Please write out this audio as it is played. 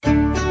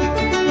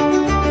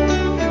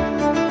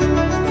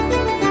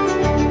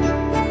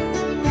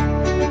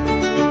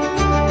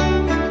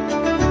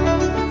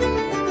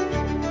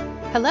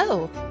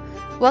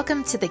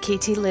Welcome to the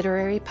KT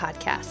Literary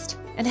Podcast,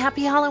 and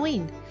happy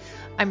Halloween!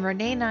 I'm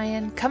Renee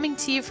Nyan, coming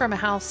to you from a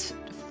house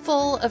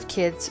full of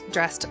kids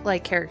dressed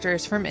like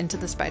characters from Into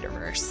the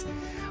Spider-Verse.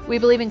 We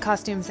believe in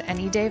costumes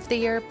any day of the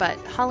year, but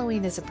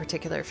Halloween is a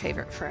particular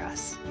favorite for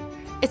us.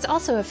 It's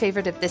also a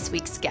favorite of this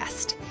week's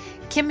guest.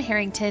 Kim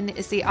Harrington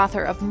is the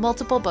author of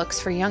multiple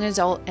books for young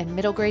adult and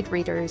middle grade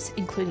readers,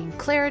 including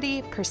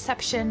Clarity,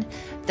 Perception,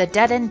 The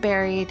Dead and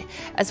Buried,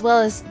 as well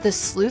as The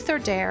Sleuth or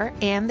Dare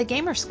and the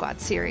Gamer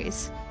Squad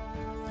series.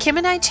 Kim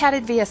and I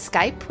chatted via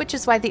Skype, which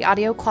is why the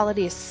audio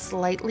quality is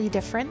slightly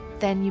different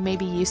than you may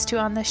be used to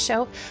on this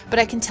show, but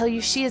I can tell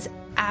you she is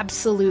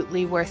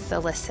absolutely worth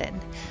the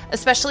listen,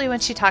 especially when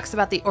she talks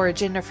about the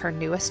origin of her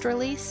newest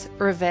release,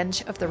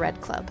 Revenge of the Red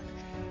Club.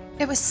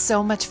 It was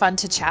so much fun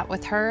to chat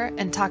with her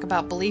and talk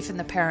about belief in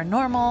the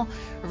paranormal,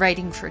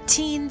 writing for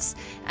teens,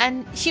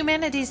 and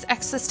humanity's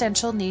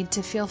existential need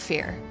to feel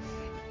fear.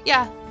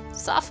 Yeah,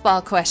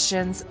 softball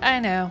questions, I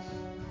know.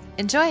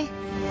 Enjoy!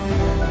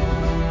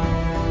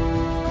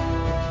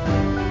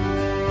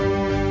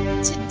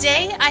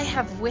 Today I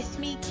have with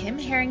me Kim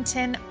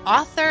Harrington,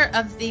 author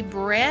of the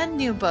brand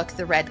new book,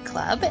 The Red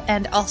Club,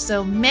 and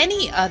also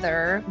many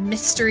other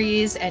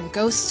mysteries and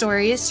ghost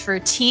stories for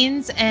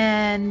teens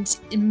and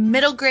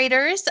middle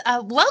graders.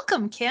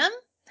 Welcome, Kim.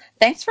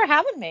 Thanks for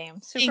having me.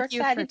 I'm super Thank you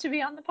excited to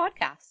be on the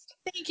podcast.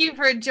 Thank you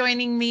for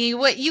joining me.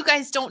 What you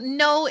guys don't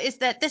know is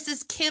that this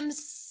is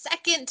Kim's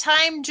second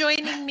time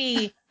joining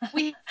me.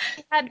 We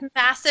had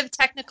massive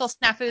technical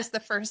snafus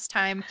the first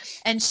time,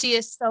 and she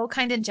is so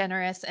kind and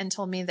generous and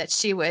told me that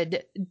she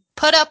would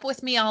put up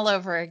with me all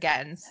over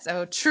again.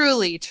 So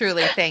truly,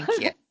 truly, thank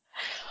you.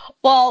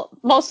 Well,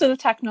 most of the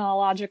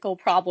technological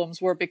problems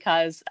were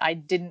because I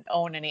didn't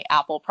own any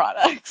Apple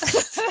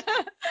products.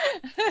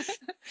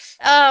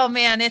 Oh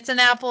man, it's an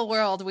Apple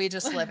world. We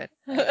just live it.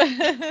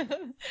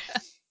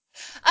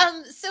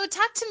 So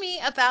talk to me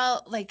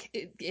about, like,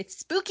 it's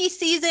spooky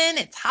season,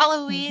 it's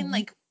Halloween. Mm-hmm.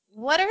 Like,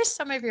 what are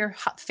some of your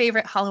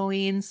favorite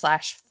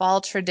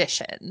Halloween/fall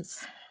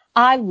traditions?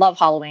 I love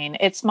Halloween.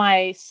 It's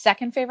my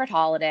second favorite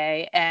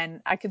holiday,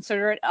 and I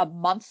consider it a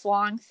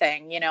month-long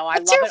thing. You know, I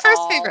What's love your it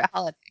first all. favorite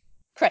holiday?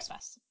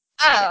 Christmas.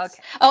 Oh, Yes.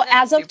 okay. Oh, That's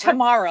as of super.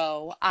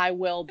 tomorrow, I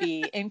will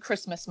be in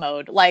Christmas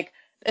mode. Like,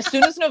 as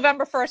soon as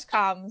November 1st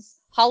comes,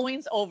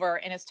 Halloween's over,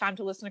 and it's time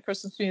to listen to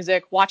Christmas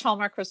music, watch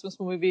Hallmark Christmas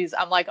movies.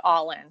 I'm like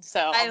all in. So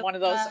I'm I one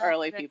of those love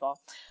early it.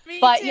 people. Me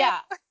But too. yeah,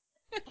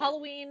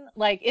 Halloween,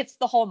 like, it's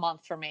the whole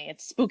month for me.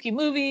 It's spooky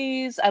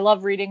movies. I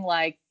love reading,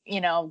 like,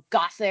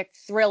 gothic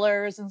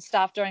thrillers and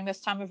stuff during this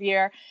time of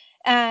year.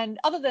 And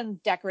other than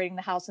decorating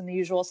the house and the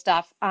usual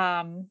stuff,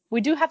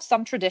 we do have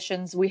some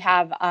traditions. We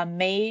have a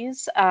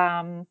maze,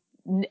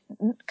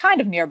 kind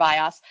of nearby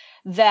us,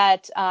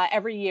 that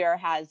every year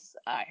has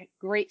a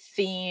great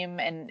theme,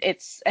 and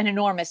it's an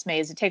enormous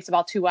maze. It takes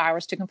about 2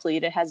 hours to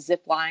complete. It has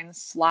zip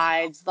lines,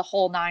 slides, the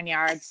whole 9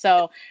 yards.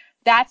 So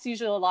that's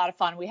usually a lot of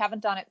fun. We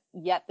haven't done it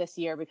yet this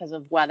year because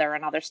of weather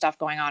and other stuff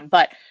going on,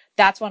 but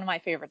that's one of my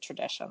favorite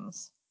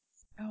traditions.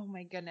 Oh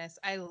my goodness,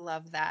 I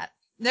love that.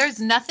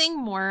 There's nothing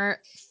more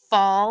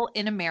fall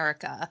in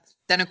America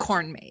than a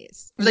corn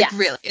maze. Like,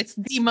 really, Yes. it's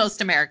the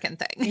most American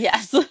thing.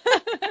 Yes.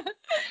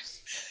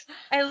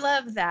 I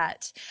love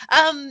that.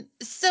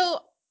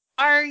 So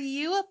are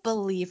you a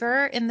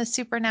believer in the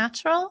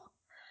supernatural?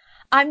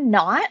 I'm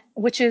not,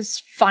 which is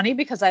funny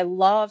because I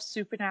love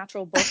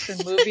supernatural books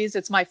and movies.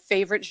 It's my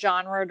favorite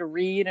genre to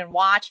read and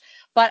watch,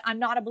 but I'm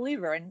not a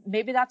believer. And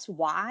maybe that's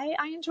why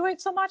I enjoy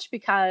it so much,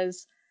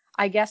 because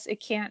I guess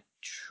it can't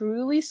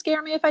truly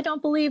scare me if I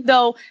don't believe,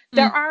 though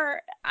Mm.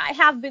 I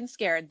have been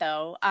scared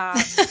though.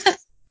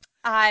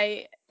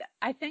 I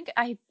I think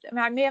I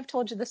may have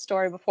told you this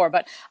story before,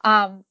 but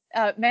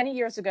many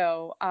years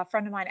ago, a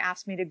friend of mine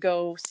asked me to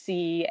go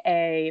see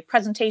a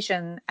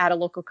presentation at a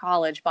local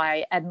college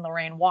by Ed and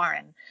Lorraine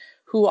Warren,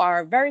 who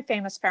are very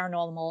famous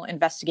paranormal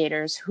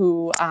investigators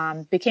who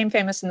became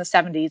famous in the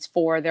 70s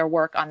for their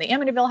work on the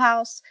Amityville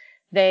House.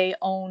 They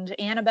owned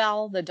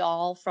Annabelle, the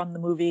doll from the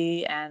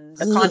movie, and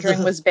The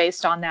Conjuring was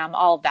based on them,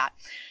 all of that.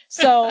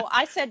 So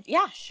I said,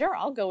 yeah, sure,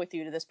 I'll go with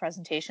you to this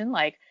presentation.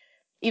 Like,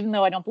 even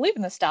though I don't believe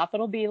in this stuff,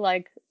 it'll be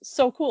like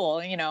so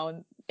cool,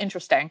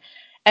 interesting.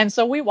 And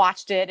so we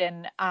watched it,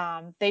 and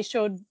they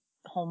showed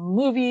home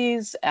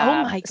movies,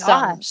 Oh my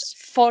some gosh.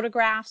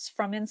 photographs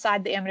from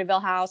inside the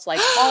Amityville house,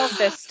 like all of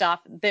this stuff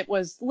that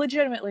was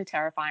legitimately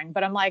terrifying.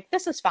 But I'm like,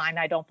 this is fine.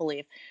 I don't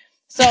believe.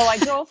 So I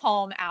drove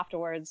home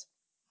afterwards.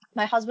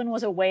 My husband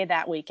was away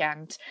that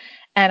weekend,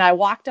 and I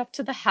walked up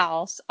to the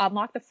house,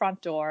 unlocked the front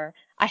door.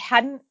 I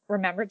hadn't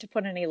remembered to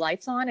put any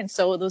lights on, and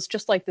so it was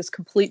just like this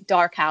complete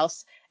dark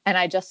house. And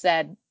I just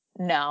said,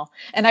 no.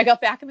 And I got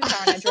back in the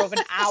car, and I drove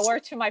an hour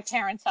to my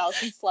parents'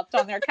 house and slept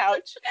on their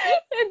couch.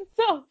 And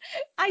so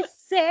I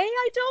say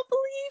I don't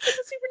believe in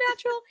the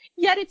supernatural,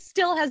 yet it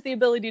still has the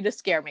ability to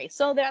scare me.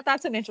 So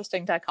that's an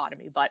interesting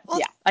dichotomy. But Well,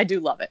 yeah, I do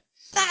love it.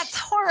 that's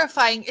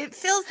horrifying. It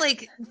feels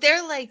like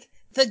they're like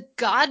the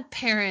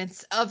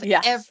godparents of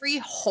Yes. every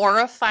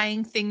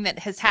horrifying thing that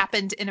has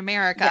happened in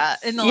America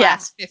Yes. in the Yeah.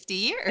 last 50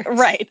 years.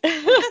 Right.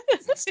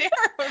 It's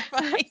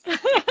terrifying.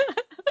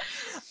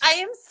 I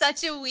am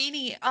such a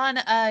weenie. On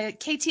a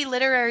KT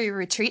literary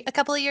retreat a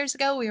couple of years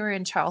ago, we were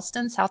in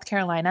Charleston, South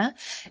Carolina,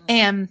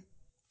 and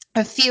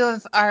a few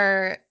of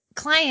our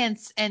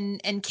clients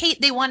and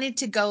Kate, they wanted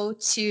to go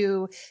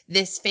to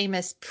this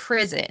famous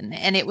prison,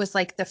 and it was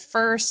like the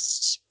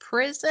first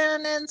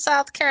prison in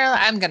South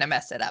Carolina. I'm gonna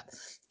mess it up.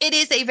 It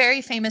is a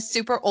very famous,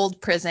 super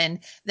old prison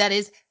that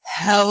is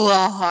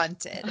hella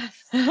haunted.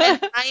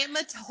 And I am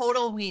a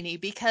total weenie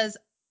because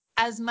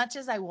as much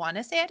as I want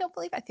to say I don't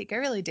believe, I think I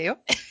really do.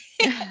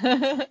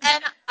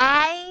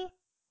 And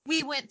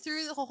we went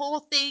through the whole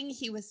thing.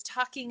 He was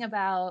talking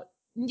about,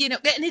 and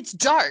it's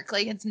dark,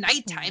 like it's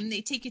nighttime.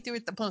 They take you through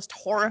at the most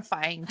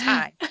horrifying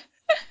time.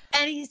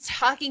 And he's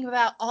talking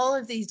about all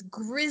of these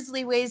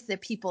grisly ways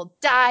that people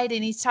died.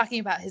 And he's talking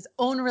about his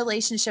own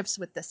relationships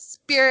with the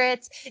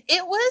spirits.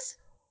 It was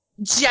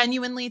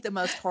genuinely the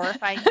most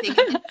horrifying thing.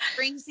 And it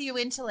brings you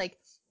into like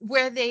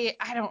where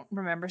I don't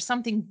remember,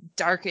 something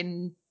dark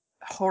and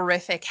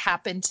horrific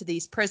happened to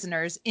these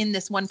prisoners in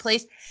this one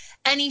place,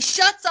 and he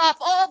shuts off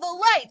all the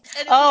lights,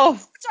 and it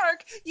was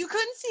dark. You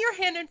couldn't see your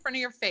hand in front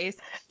of your face.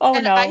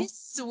 And no. I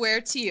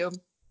swear to you,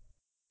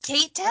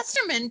 Kate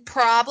Testerman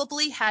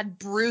probably had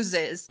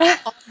bruises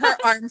on her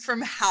arm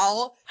from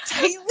how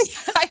tightly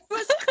I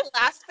was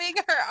clasping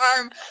her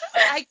arm.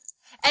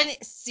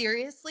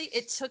 Seriously,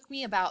 it took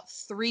me about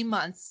 3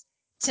 months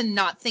to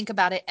not think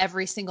about it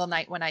every single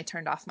night when I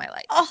turned off my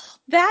lights. Oh,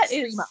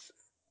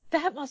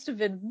 that must have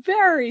been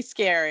very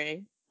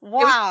scary. Wow.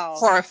 It was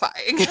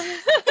horrifying.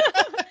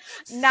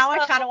 Now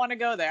I kind of want to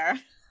go there.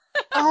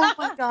 Oh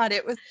my God,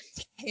 it was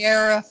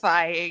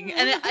terrifying.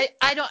 And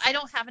I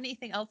don't have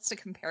anything else to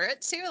compare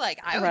it to. Like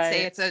I would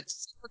say it's a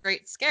super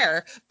great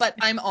scare, but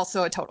I'm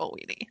also a total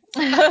weenie.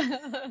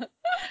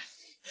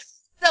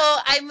 So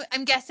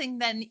I'm guessing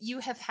then you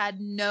have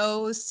had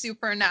no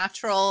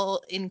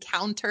supernatural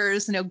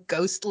encounters, no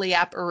ghostly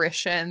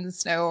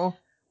apparitions, no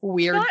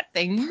weird Not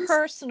things.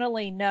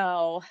 personally,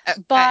 no.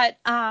 Okay. But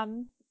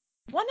one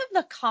of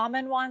the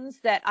common ones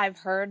that I've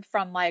heard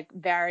from like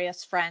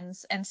various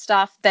friends and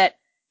stuff that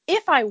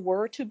if I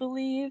were to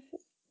believe,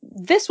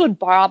 this would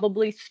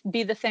probably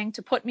be the thing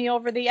to put me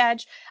over the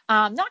edge.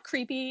 Not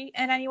creepy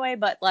in any way,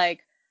 but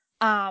like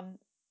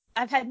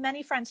I've had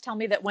many friends tell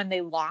me that when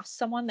they lost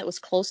someone that was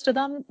close to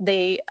them,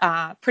 they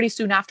pretty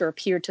soon after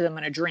appeared to them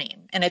in a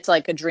dream. And it's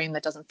like a dream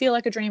that doesn't feel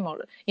like a dream,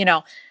 or,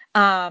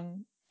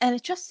 and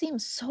it just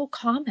seems so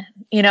common,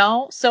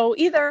 So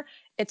either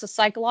it's a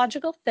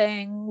psychological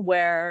thing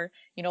where,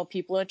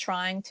 people are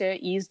trying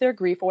to ease their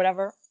grief or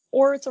whatever,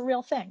 or it's a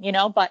real thing,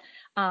 But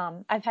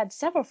I've had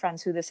several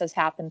friends who this has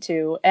happened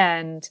to.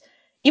 And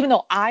even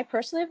though I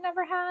personally have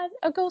never had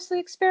a ghostly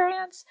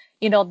experience,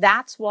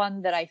 that's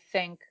one that I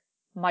think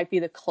might be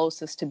the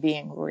closest to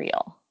being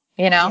real,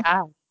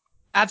 Yeah,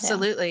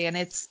 absolutely. Yeah.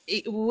 And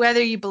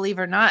whether you believe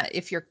or not,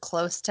 if you're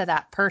close to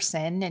that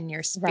person and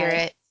your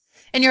spirit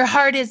and your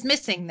heart is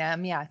missing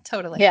them. Yeah,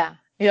 totally. Yeah.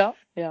 Yeah.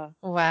 Yeah.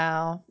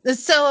 Wow.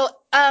 So,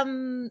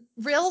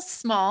 real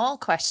small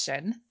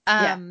question,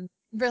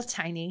 real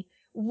tiny.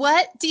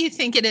 What do you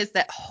think it is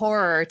that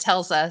horror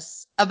tells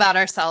us about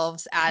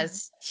ourselves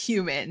as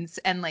humans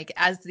and like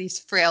as these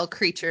frail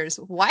creatures?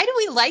 Why do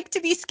we like to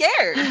be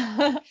scared?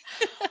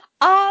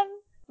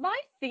 My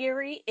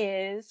theory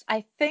is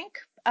I think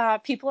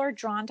people are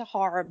drawn to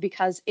horror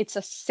because it's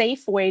a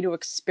safe way to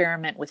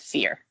experiment with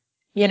fear.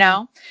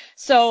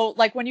 So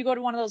like when you go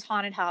to one of those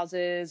haunted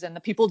houses and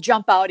the people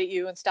jump out at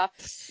you and stuff,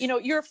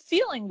 you're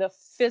feeling the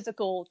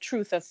physical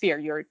truth of fear.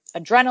 Your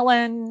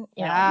adrenaline,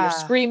 you're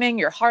screaming,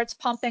 your heart's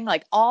pumping,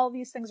 like all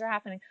these things are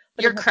happening.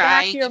 But you're in the crying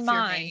back of your if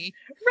mind,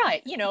 you're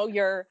right,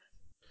 you're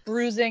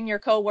bruising your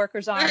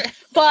coworker's arm,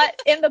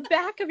 but in the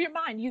back of your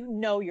mind,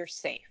 you're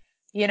safe.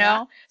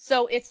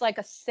 So it's like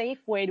a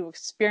safe way to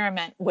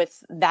experiment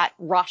with that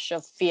rush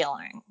of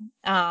feeling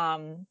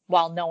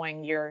while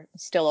knowing you're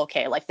still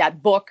okay. Like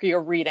that book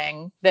you're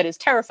reading that is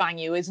terrifying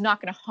you is not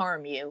going to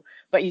harm you,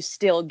 but you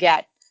still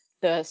get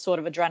the sort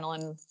of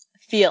adrenaline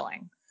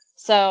feeling.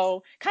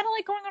 So kind of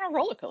like going on a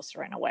roller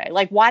coaster in a way.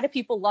 Like why do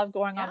people love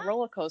going on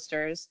roller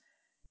coasters?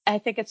 I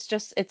think it's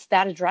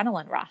that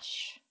adrenaline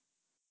rush.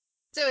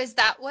 So is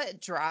that what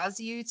draws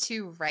you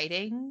to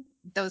writing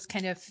those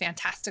kind of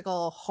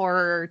fantastical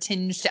horror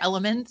tinged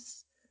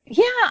elements?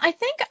 Yeah, I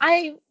think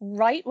I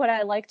write what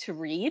I like to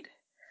read.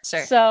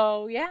 Sure.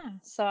 So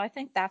I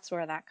think that's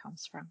where that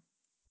comes from.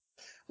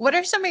 What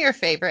are some of your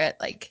favorite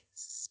like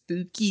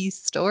spooky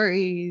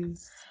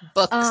stories,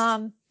 books,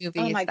 movies?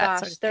 Oh my that gosh,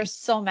 sort of there's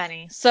thing? so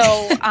many.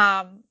 So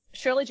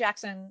Shirley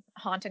Jackson,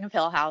 Haunting of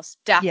Hill House,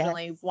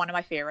 definitely Yes. one of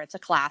my favorites, a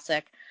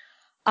classic.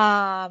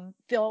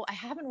 Though I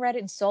haven't read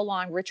it in so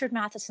long, Richard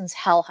Matheson's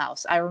Hell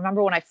House. I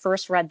remember when I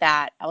first read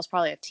that, I was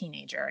probably a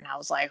teenager and I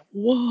was like,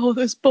 whoa,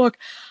 this book.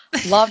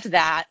 Loved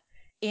that.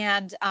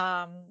 And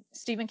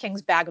Stephen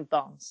King's Bag of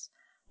Bones.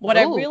 What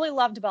I really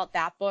loved about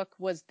that book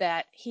was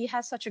that he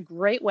has such a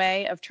great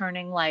way of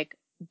turning like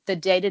the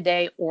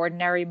day-to-day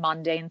ordinary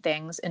mundane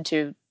things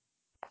into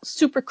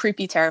super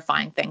creepy,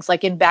 terrifying things.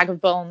 Like in Bag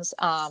of Bones,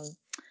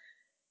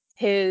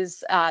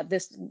 his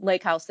this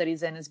lake house that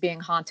he's in is being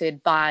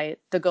haunted by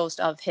the ghost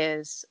of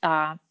his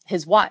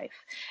wife,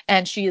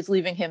 and she is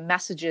leaving him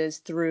messages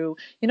through,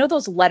 you know,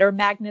 those letter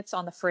magnets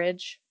on the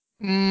fridge.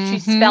 She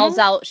spells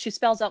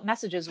Mm-hmm. out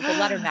messages with the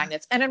letter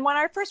magnets. And then when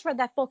I first read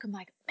that book, I'm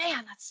like,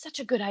 man, that's such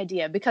a good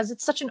idea, because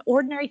it's such an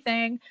ordinary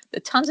thing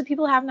that tons of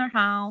people have in their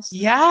house.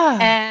 Yeah,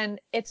 And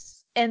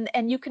it's and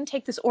you can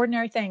take this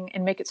ordinary thing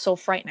and make it so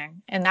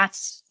frightening. And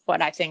that's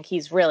what I think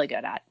he's really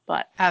good at.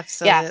 But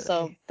yeah, so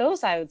absolutely.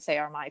 those I would say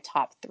are my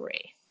top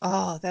three.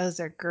 Oh, those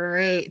are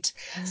great.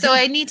 So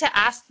I need to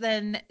ask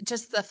then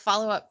just the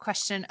follow-up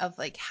question of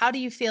like, how do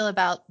you feel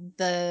about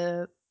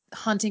the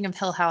Haunting of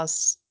Hill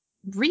House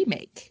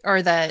remake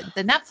or the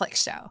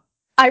Netflix show?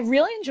 I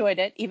really enjoyed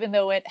it, even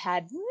though it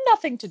had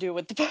nothing to do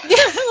with the book. Yeah,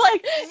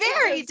 Like it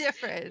very was,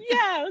 different.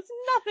 yeah, it was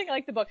nothing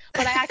like the book.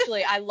 But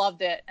I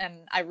loved it, and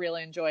I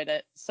really enjoyed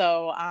it.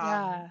 So,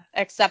 Yeah.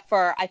 except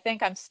for I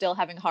think I'm still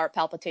having heart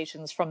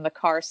palpitations from the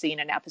car scene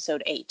in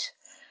episode 8.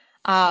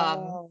 Um,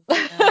 Oh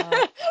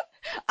no.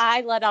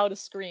 I let out a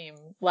scream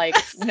like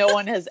no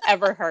one has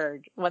ever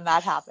heard when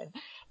that happened.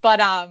 But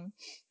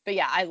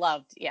yeah, I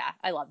loved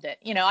it.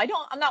 You know,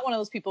 I'm not one of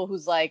those people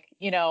who's like,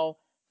 you know,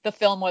 the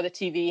film or the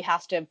TV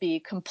has to be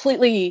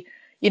completely,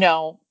 you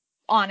know,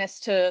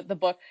 honest to the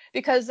book,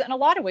 because in a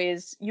lot of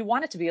ways you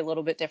want it to be a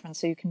little bit different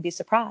so you can be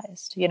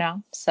surprised, you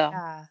know? So,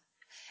 Yeah.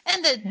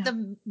 And the yeah.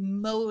 the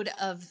mode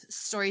of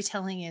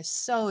storytelling is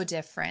so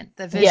different.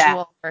 The Yeah.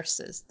 visual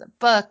versus the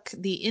book,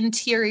 the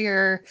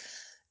interior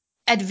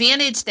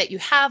advantage that you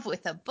have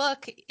with a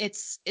book,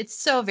 it's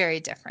so very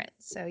different.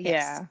 So yes,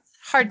 Yeah.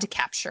 hard to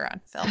capture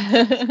on film.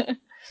 Yeah.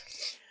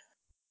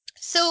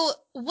 So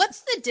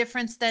what's the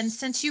difference then,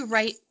 since you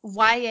write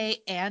YA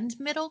and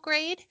middle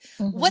grade?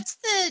 hmm What's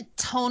the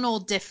tonal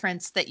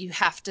difference that you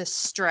have to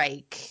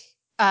strike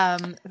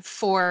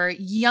for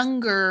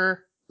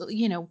younger,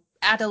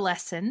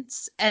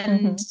 adolescents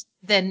and hmm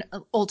then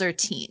older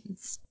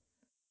teens?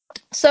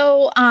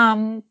 So,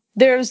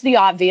 there's the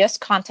obvious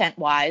content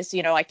wise,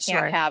 you know, I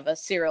can't Sure. have a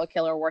serial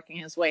killer working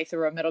his way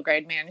through a middle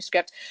grade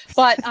manuscript.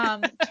 But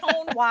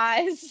tone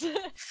wise,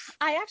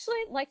 I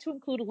actually like to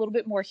include a little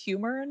bit more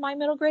humor in my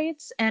middle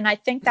grades. And I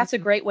think that's a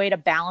Mhm. great way to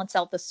balance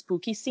out the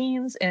spooky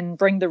scenes and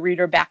bring the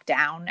reader back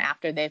down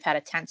after they've had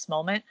a tense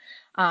moment.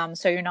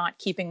 So you're not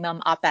keeping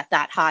them up at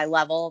that high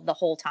level the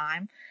whole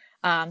time.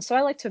 So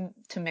I like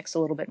to mix a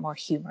little bit more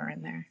humor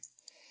in there.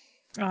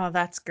 Oh,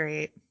 that's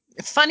great.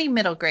 Funny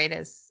middle grade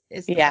is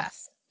the Yeah.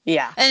 best.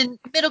 Yeah. And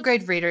middle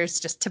grade readers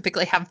just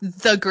typically have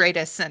the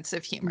greatest sense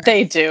of humor.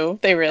 They do.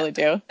 They really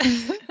do.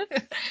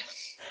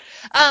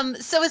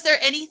 So is there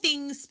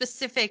anything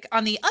specific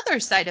on the other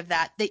side of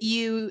that that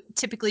you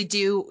typically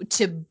do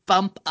to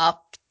bump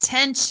up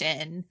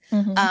tension?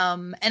 hmm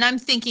And I'm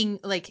thinking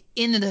like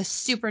in the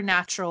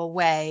supernatural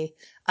way,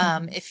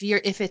 hmm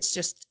if it's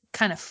just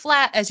kind of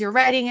flat as you're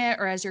writing it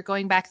or as you're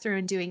going back through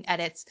and doing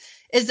edits,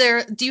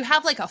 do you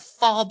have like a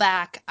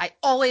fallback? I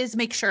always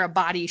make sure a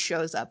body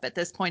shows up at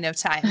this point of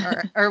time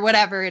or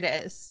whatever it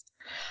is.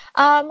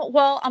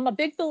 Well, I'm a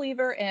big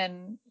believer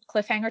in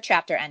cliffhanger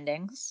chapter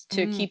endings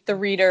to Mm, keep the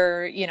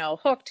reader, you know,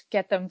 hooked,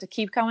 get them to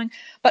keep going.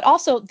 But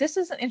also, this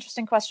is an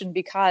interesting question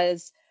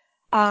because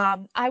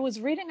I was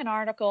reading an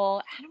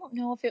article. I don't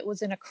know if it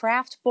was in a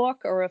craft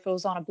book or if it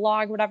was on a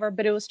blog, or whatever,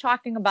 but it was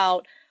talking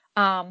about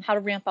how to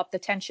ramp up the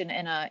tension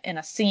in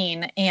a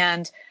scene.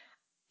 And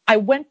I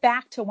went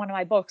back to one of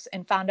my books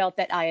and found out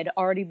that I had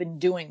already been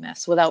doing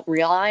this without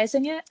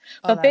realizing it.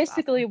 oh, But that's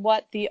basically, awesome.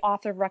 what the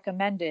author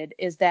recommended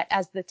is that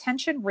as the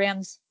tension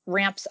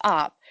ramps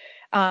up,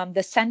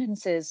 the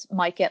sentences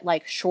might get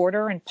like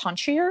shorter and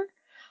punchier.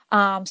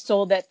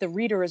 So that the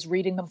reader is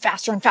reading them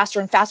faster and faster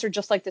and faster,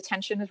 just like the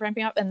tension is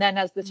ramping up. And then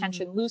as the Mm.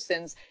 tension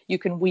loosens, you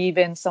can weave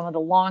in some of the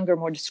longer,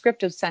 more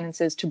descriptive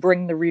sentences to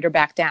bring the reader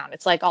back down.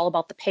 It's like all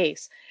about the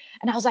pace.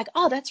 And I was like,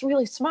 oh, that's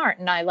really smart.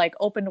 And I like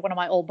opened one of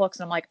my old books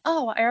and I'm like,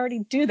 oh, I already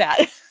do that.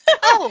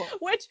 Oh,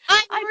 which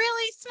I'm I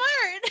really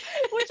smart.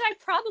 which I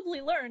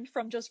probably learned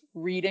from just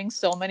reading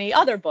so many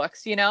other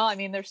books, you know? I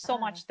mean, there's so Ah,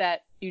 much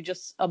that you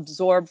just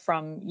absorb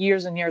from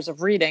years and years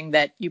of reading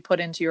that you put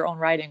into your own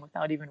writing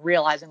without even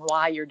realizing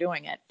why you're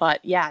doing it.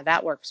 But yeah,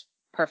 that works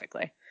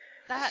perfectly.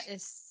 that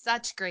is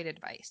such great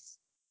advice.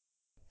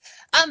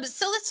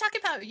 So let's talk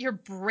about your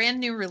brand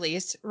new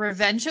release,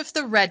 Revenge of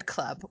the Red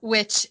Club,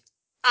 which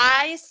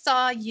I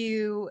saw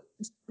you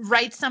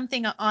write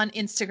something on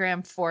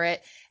Instagram for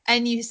it,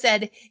 and you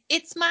said,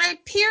 it's my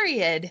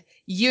period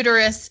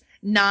uterus,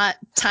 not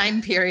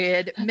time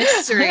period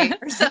mystery,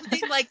 or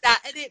something like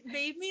that. And it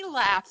made me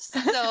laugh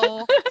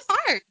so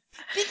hard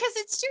because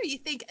it's true. You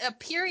think a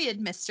period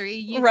mystery,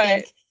 you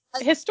Right. think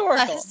a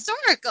Historical.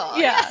 historical.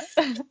 Yeah.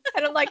 Yeah.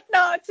 And I'm like,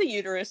 no, it's a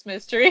uterus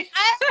mystery.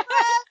 I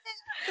love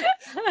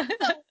it.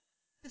 So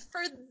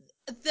for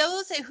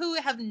those who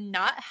have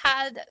not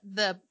had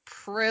the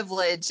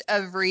privilege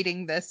of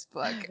reading this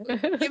book,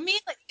 give me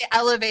like the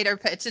elevator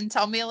pitch and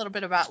tell me a little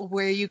bit about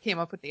where you came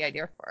up with the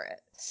idea for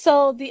it.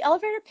 So the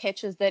elevator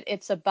pitch is that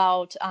it's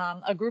about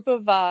a group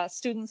of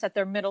students at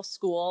their middle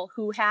school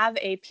who have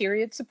a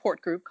period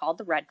support group called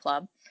the Red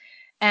Club.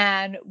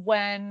 And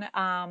when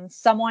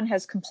someone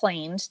has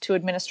complained to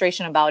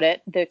administration about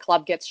it, the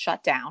club gets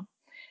shut down.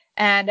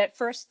 And at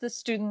first, the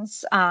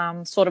students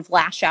sort of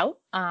lash out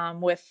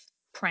with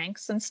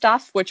pranks and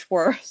stuff, which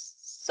were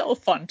so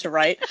fun to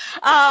write.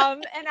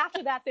 And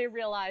after that, they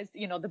realized,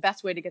 the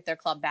best way to get their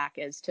club back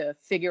is to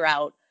figure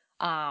out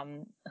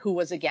who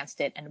was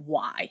against it and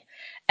why.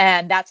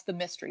 And that's the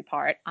mystery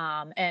part.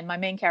 And my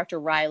main character,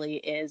 Riley,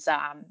 is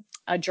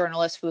a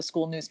journalist for the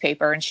school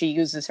newspaper, and she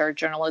uses her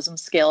journalism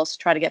skills to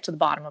try to get to the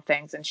bottom of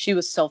things. And she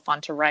was so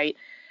fun to write.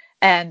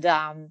 And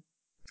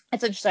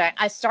it's interesting.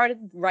 I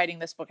started writing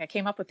this book. I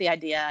came up with the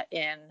idea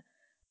in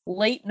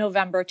late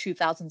November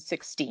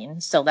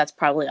 2016. So that's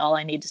probably all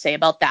I need to say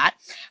about that.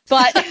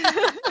 But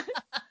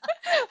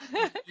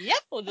Yep.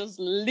 We'll just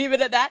leave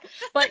it at that.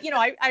 But,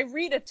 I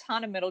read a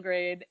ton of middle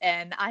grade,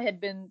 and I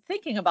had been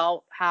thinking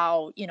about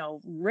how,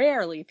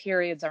 rarely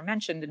periods are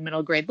mentioned in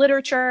middle grade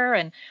literature.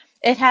 And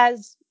it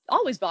has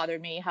always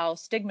bothered me how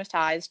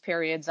stigmatized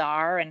periods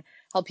are and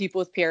how people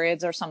with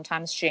periods are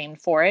sometimes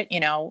shamed for it.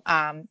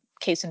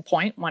 Case in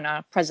point, when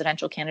a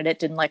presidential candidate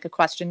didn't like a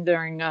question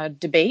during a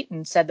debate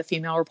and said the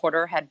female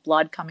reporter had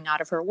blood coming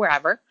out of her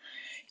wherever.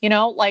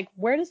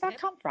 Where does that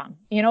come from?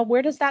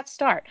 Where does that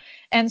start?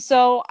 And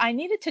so I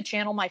needed to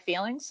channel my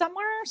feelings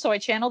somewhere. So I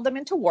channeled them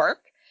into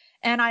work.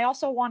 And I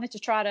also wanted to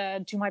try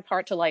to do my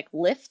part to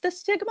lift the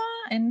stigma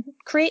and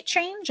create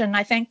change. And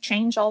I think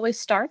change always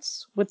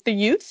starts with the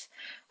youth.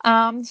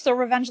 So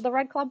Revenge of the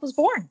Red Club was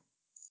born.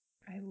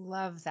 I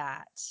love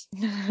that.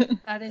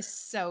 That is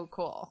so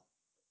cool.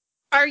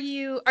 Are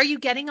you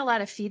getting a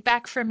lot of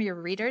feedback from your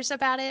readers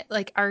about it?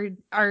 Like,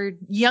 are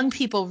young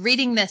people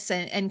reading this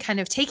and kind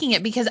of taking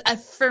it? Because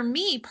for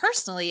me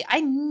personally, I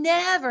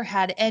never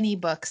had any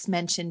books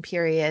mention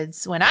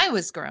periods when I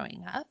was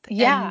growing up.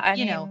 Yeah,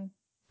 And,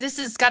 this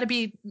has got to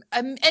be,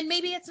 and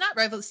maybe it's not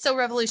so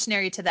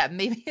revolutionary to them.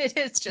 Maybe it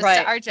is just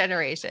right. to our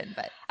generation.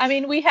 But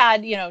we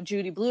had,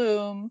 Judy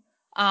Blume.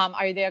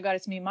 Are You There, God?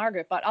 It's Me,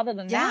 Margaret. But other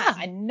than that,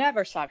 I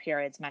never saw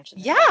periods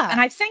mentioned. Yeah.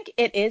 And I think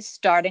it is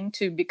starting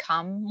to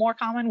become more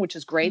common, which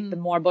is great. The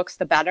more books,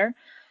 the better.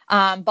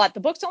 But the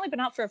book's only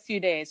been out for a few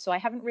days, so I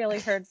haven't really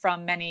heard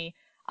from many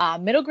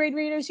middle grade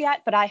readers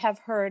yet. But I have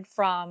heard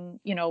from,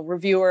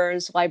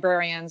 reviewers,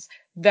 librarians,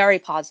 very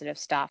positive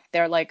stuff.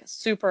 They're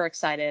super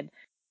excited.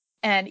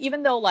 And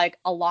even though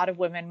a lot of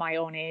women my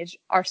own age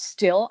are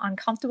still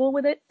uncomfortable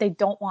with it, they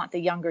don't want the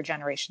younger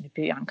generation to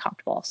be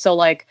uncomfortable. So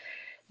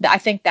I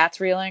think that's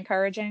really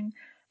encouraging.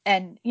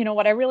 And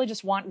what I really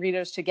just want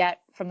readers to get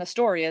from the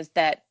story is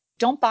that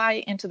don't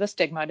buy into the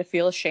stigma to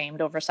feel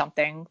ashamed over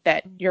something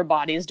that your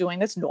body is doing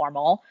that's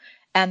normal,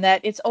 and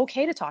that it's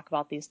okay to talk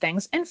about these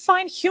things and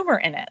find humor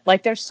in it.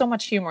 There's so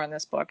much humor in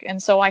this book.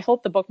 And so I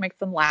hope the book makes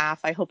them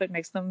laugh. I hope it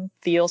makes them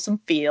feel some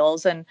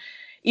feels. And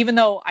even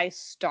though I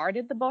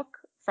started the book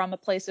from a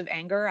place of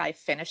anger, I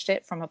finished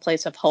it from a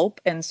place of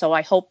hope. And so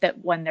I hope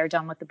that when they're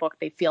done with the book,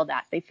 they feel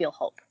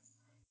hope.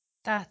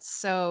 That's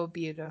so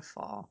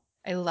beautiful.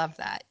 I love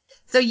that.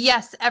 So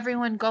yes,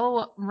 everyone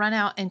go run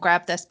out and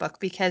grab this book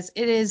because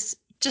it is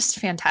just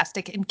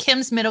fantastic. And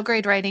Kim's middle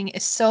grade writing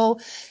is so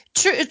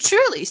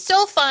truly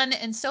so fun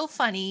and so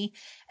funny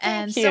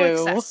and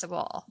so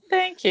accessible.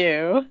 Thank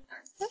you.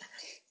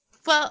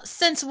 Well,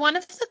 since one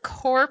of the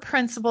core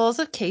principles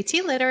of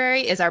KT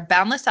Literary is our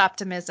boundless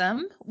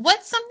optimism,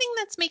 what's something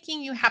that's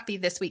making you happy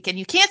this week? And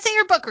you can't say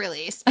your book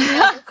release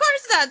because of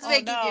course that's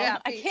making you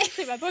happy. I can't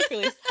say my book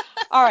release.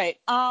 All right.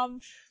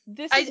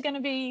 This is going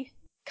to be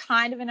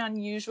kind of an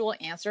unusual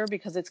answer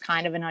because it's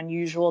kind of an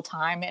unusual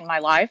time in my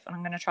life, and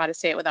I'm going to try to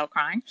say it without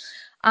crying.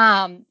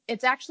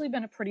 It's actually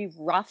been a pretty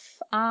rough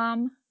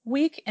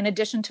week. In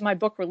addition to my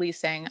book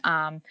releasing,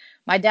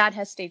 my dad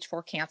has stage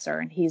 4 cancer,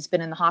 and he's been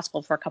in the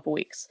hospital for a couple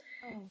weeks.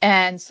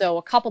 And so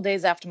a couple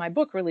days after my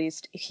book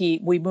released,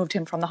 we moved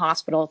him from the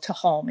hospital to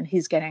home, and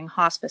he's getting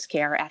hospice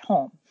care at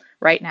home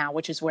right now,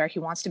 which is where he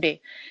wants to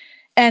be.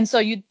 And so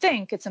you'd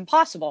think it's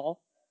impossible,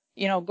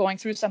 going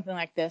through something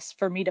like this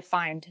for me to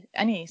find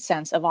any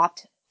sense of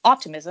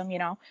optimism,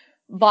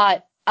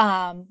 but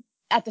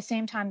at the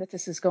same time that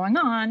this is going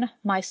on,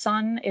 my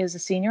son is a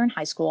senior in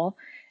high school,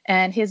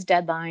 and his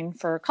deadline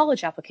for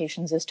college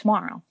applications is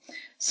tomorrow.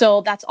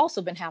 So that's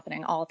also been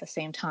happening all at the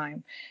same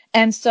time.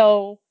 And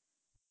so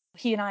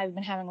he and I have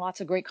been having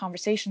lots of great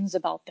conversations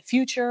about the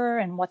future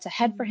and what's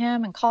ahead for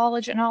him and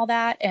college and all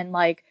that. And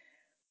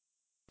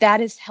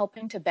that is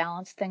helping to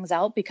balance things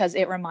out because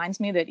it reminds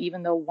me that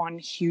even though one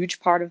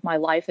huge part of my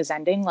life is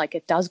ending,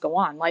 it does go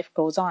on. Life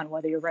goes on,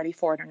 whether you're ready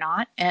for it or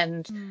not.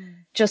 And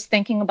just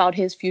thinking about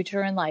his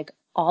future and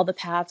all the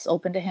paths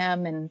open to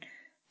him. And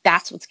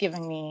that's what's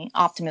giving me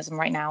optimism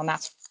right now. And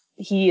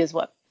he is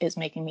what is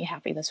making me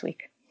happy this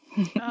week.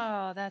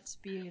 Oh, that's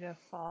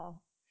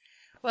beautiful.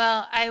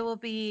 Well, I will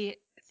be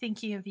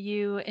thinking of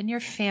you and your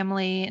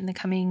family in the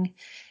coming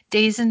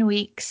days and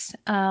weeks.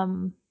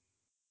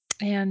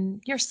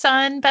 And your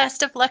son,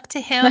 best of luck to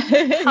him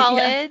in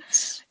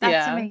college.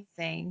 That's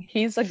amazing.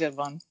 He's a good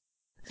one.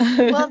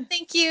 Well,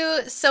 thank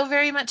you so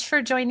very much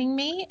for joining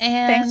me.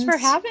 And thanks for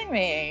having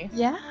me.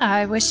 Yeah,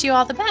 I wish you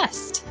all the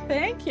best.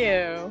 Thank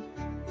you.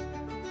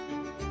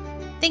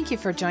 Thank you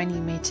for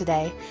joining me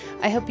today.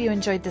 I hope you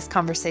enjoyed this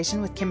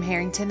conversation with Kim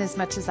Harrington as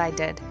much as I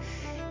did.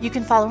 You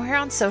can follow her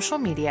on social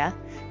media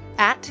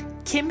at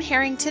Kim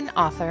Harrington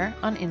Author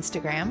on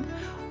Instagram,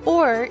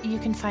 or you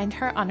can find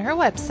her on her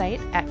website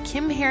at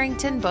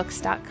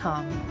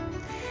kimharringtonbooks.com.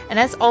 And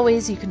as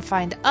always, you can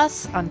find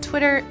us on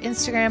Twitter,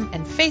 Instagram,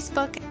 and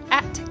Facebook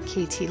at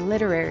KT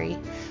Literary.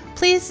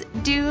 Please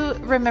do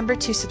remember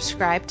to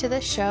subscribe to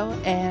this show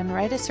and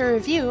write us a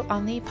review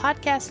on the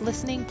podcast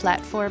listening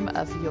platform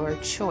of your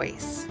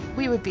choice.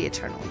 We would be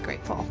eternally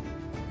grateful.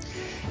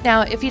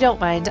 Now, if you don't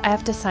mind, I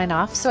have to sign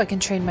off so I can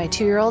train my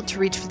 2-year-old to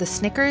reach for the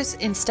Snickers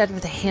instead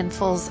of the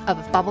handfuls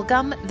of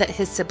bubblegum that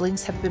his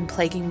siblings have been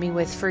plaguing me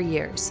with for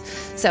years.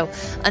 So,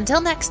 until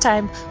next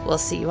time, we'll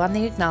see you on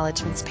the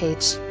acknowledgements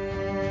page.